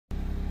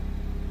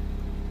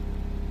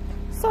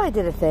So I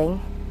did a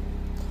thing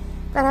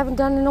that I haven't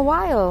done in a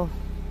while.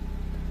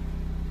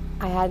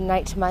 I had a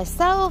night to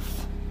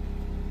myself.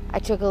 I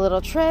took a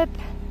little trip.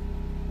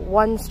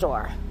 One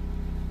store.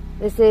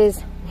 This is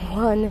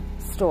one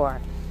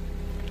store.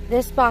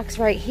 This box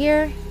right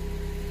here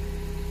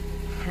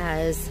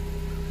has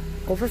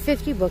over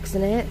 50 books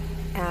in it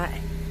at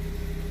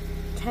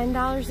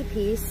 $10 a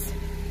piece.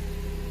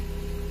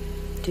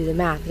 Do the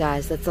math,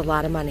 guys. That's a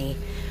lot of money.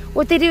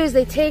 What they do is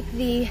they take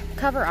the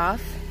cover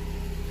off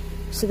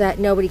so that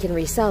nobody can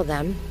resell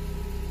them,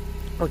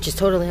 which is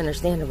totally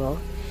understandable.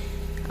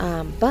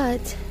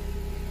 But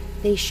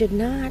they should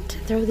not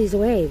throw these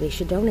away. They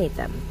should donate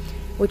them,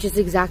 which is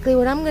exactly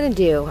what I'm going to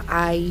do.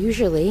 I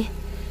usually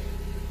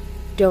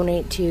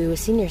donate to a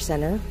senior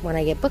center when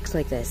I get books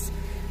like this.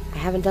 I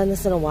haven't done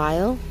this in a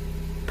while.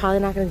 Probably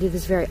not going to do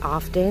this very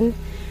often,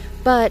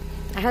 but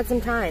I had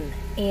some time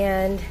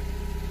and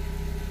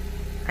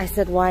I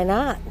said, why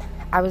not?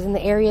 I was in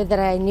the area that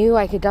I knew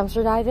I could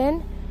dumpster dive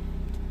in,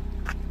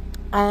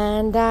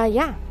 and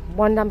yeah,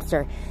 one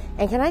dumpster.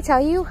 And can I tell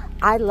you,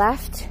 I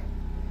left,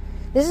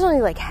 this is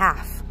only like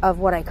half of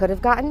what I could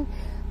have gotten,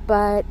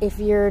 but if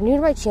you're new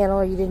to my channel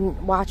or you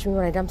didn't watch me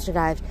when I dumpster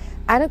dived,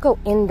 I don't go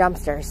in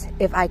dumpsters.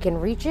 If I can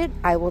reach it,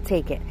 I will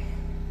take it.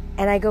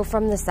 And I go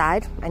from the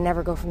side. I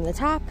never go from the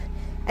top.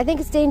 I think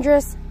it's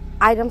dangerous.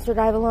 I dumpster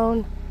dive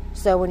alone,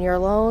 so when you're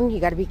alone,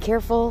 you got to be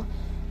careful.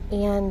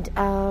 And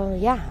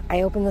yeah,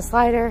 I open the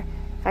slider.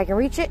 If I can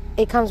reach it,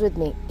 it comes with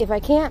me. If I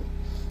can't,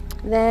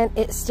 then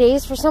it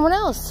stays for someone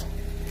else.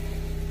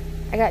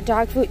 I got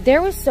dog food.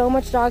 There was so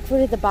much dog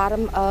food at the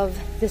bottom of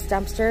this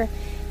dumpster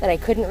that I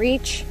couldn't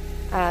reach.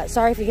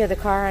 Sorry if you hear the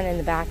car on in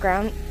the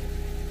background.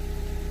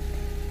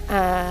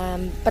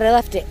 But I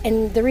left it.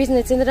 And the reason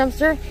it's in the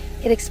dumpster,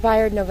 it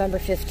expired November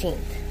 15th.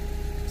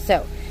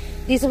 So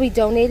these will be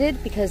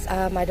donated because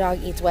my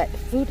dog eats wet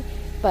food,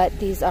 but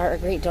these are a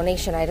great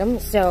donation item.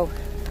 So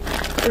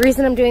the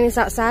reason I'm doing this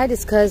outside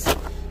is because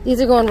these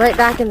are going right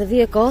back in the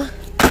vehicle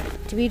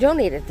to be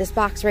donated. This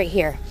box right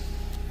here.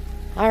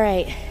 All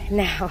right,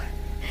 now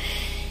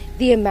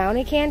the amount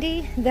of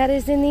candy that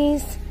is in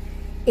these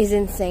is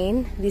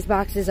insane. These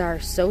boxes are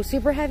so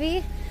super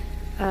heavy.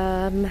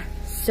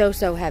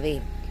 So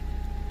heavy.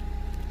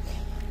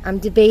 I'm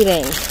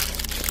debating.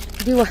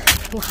 Do 1,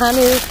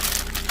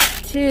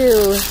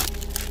 2,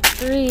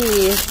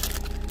 3,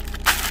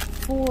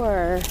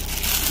 4,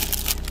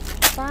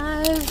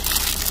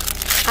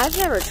 5. I've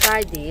never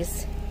tried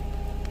these.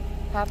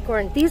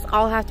 Popcorn. These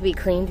all have to be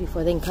cleaned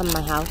before they can come to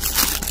my house.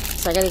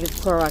 So I gotta get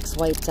the Clorox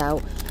wipes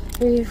out.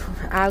 3,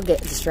 4, I'll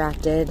get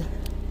distracted.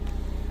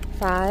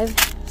 5,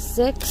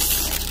 6,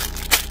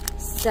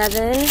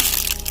 7,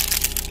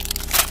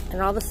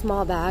 and all the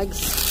small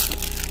bags.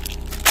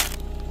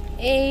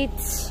 8.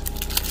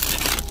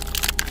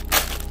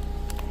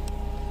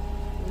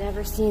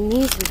 Never seen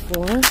these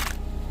before.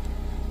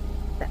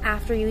 The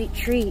after you eat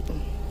treat.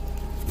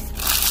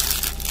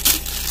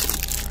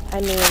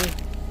 I mean,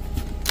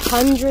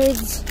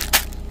 hundreds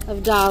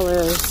of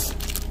dollars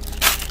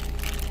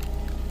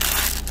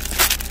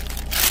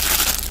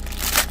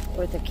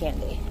worth of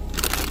candy.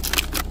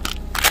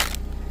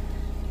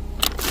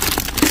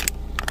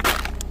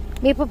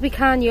 Maple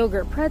pecan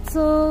yogurt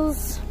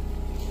pretzels.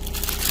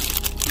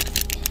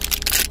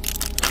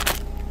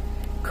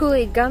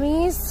 Kool-Aid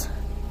gummies.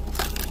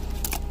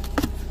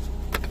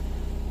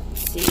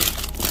 Let's see.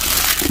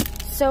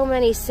 So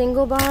many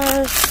single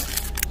bars.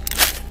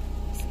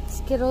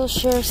 Skittles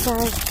share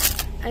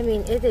size. I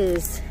mean, it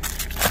is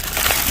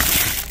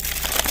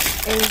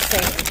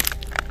insane.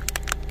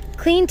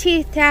 Clean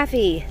teeth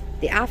taffy.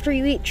 The after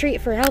you eat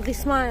treat for a healthy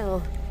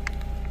smile.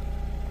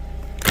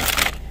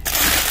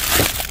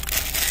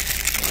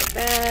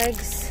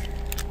 Bags.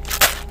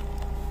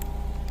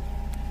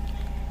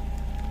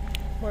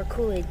 More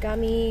Kool-Aid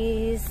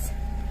gummies.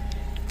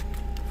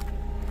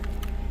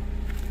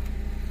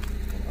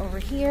 And over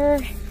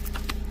here,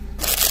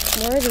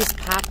 more of these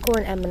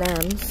popcorn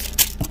M&Ms.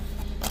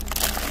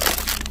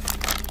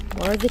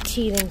 More of the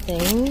teething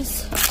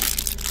things.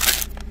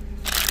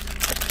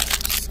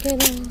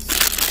 Skittles.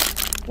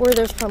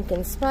 Werther's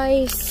pumpkin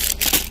spice.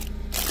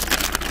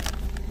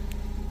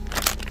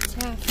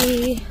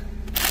 Taffy.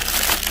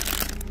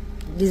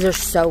 These are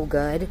so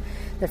good.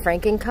 The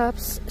Franken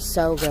cups,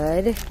 so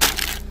good.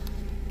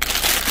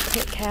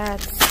 Kit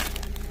Kats.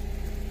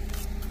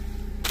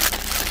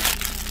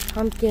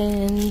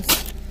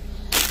 Pumpkins.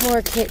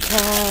 More Kit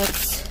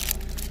Kats.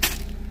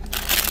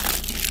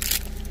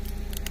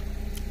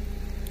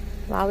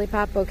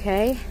 Lollipop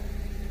bouquet.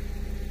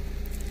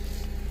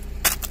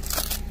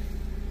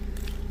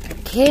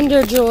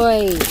 Kinder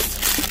Joys.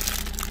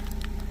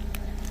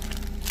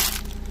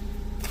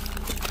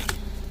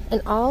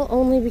 And all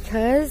only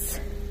because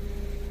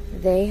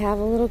they have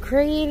a little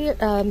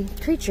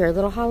creature, a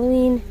little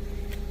Halloween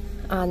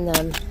on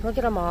them. Look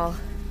at them all.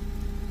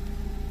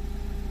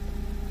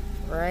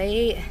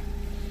 Right?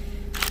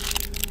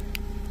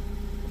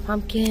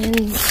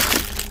 Pumpkins.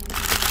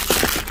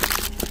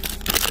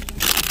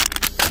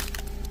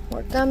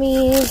 More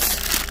gummies.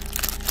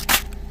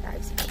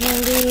 Bags of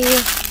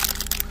candy.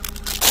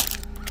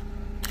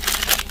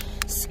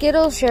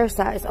 Skittles share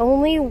size.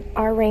 Only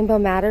our Rainbow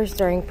Matters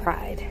during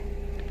Pride.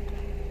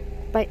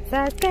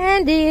 Bite-sized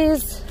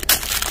candies.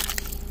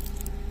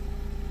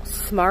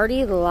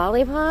 Smartie the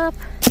lollipop.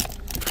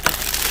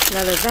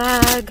 Another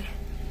bag.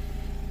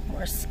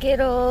 More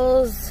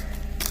Skittles.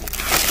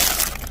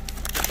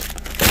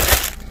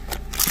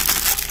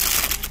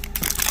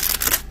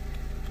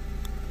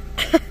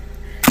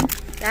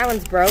 That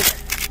one's broke.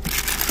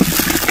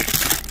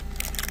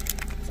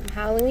 Some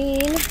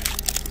Halloween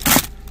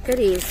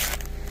goodies.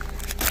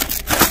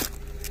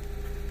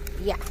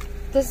 Yeah,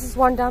 this is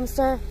one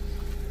dumpster.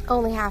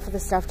 Only half of the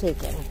stuff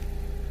taken.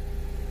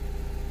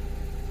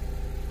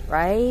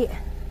 Right?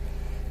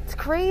 It's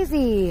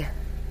crazy.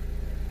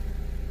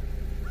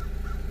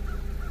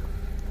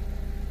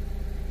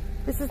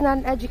 This is not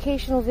an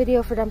educational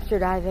video for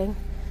dumpster diving.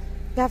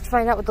 You have to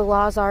find out what the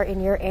laws are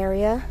in your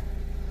area.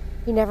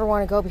 You never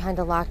want to go behind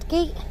a locked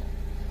gate.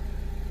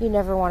 You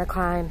never want to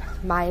climb,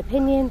 my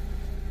opinion,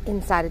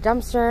 inside a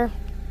dumpster.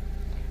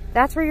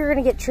 That's where you're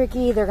going to get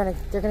tricky. They're going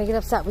to get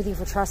upset with you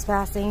for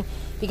trespassing,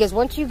 because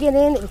once you get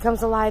in, it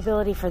becomes a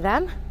liability for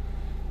them.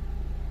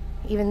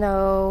 Even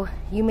though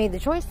you made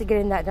the choice to get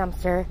in that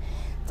dumpster,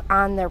 it's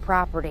on their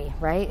property,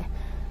 right?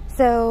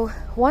 So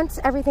once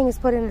everything is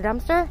put in a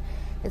dumpster,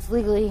 it's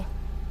legally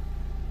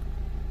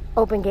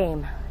open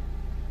game.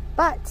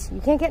 But you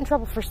can't get in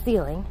trouble for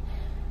stealing,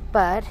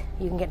 but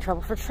you can get in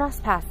trouble for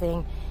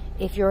trespassing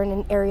if you're in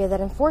an area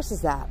that enforces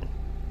that.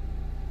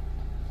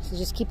 So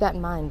just keep that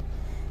in mind.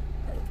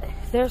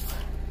 There's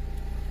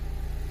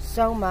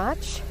so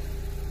much.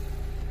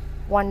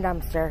 One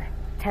dumpster,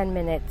 10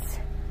 minutes.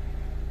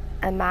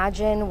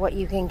 Imagine what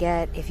you can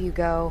get if you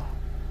go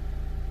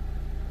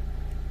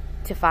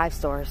to 5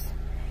 stores.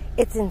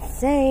 It's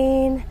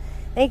insane.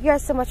 Thank you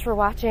guys so much for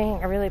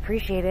watching. I really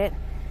appreciate it.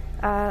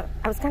 I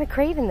was kind of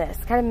craving this,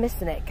 kind of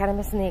missing it, kind of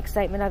missing the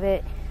excitement of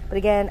it. But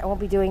again, I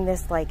won't be doing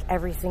this like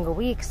every single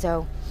week,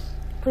 so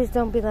please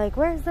don't be like,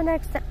 where's the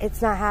next?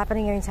 It's not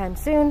happening anytime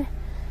soon.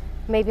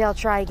 Maybe I'll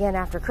try again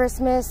after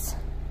Christmas.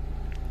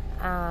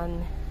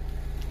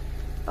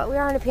 But we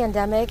are in a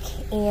pandemic,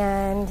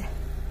 and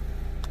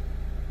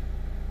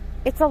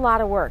it's a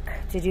lot of work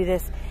to do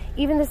this.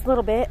 Even this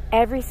little bit,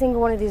 every single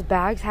one of these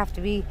bags have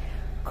to be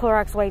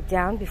Clorox wiped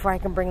down before I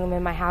can bring them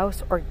in my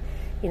house or,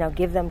 you know,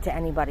 give them to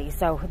anybody.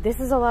 So this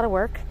is a lot of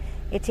work.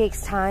 It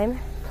takes time.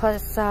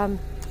 Plus,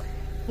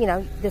 you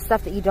know, the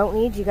stuff that you don't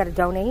need, you got to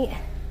donate.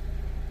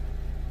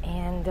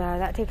 And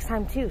that takes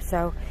time too.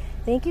 So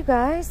thank you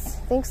guys.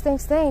 Thanks.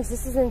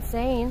 This is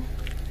insane.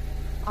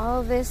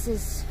 All of this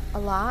is a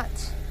lot.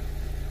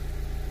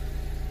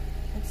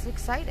 It's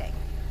exciting.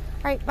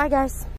 All right, bye guys.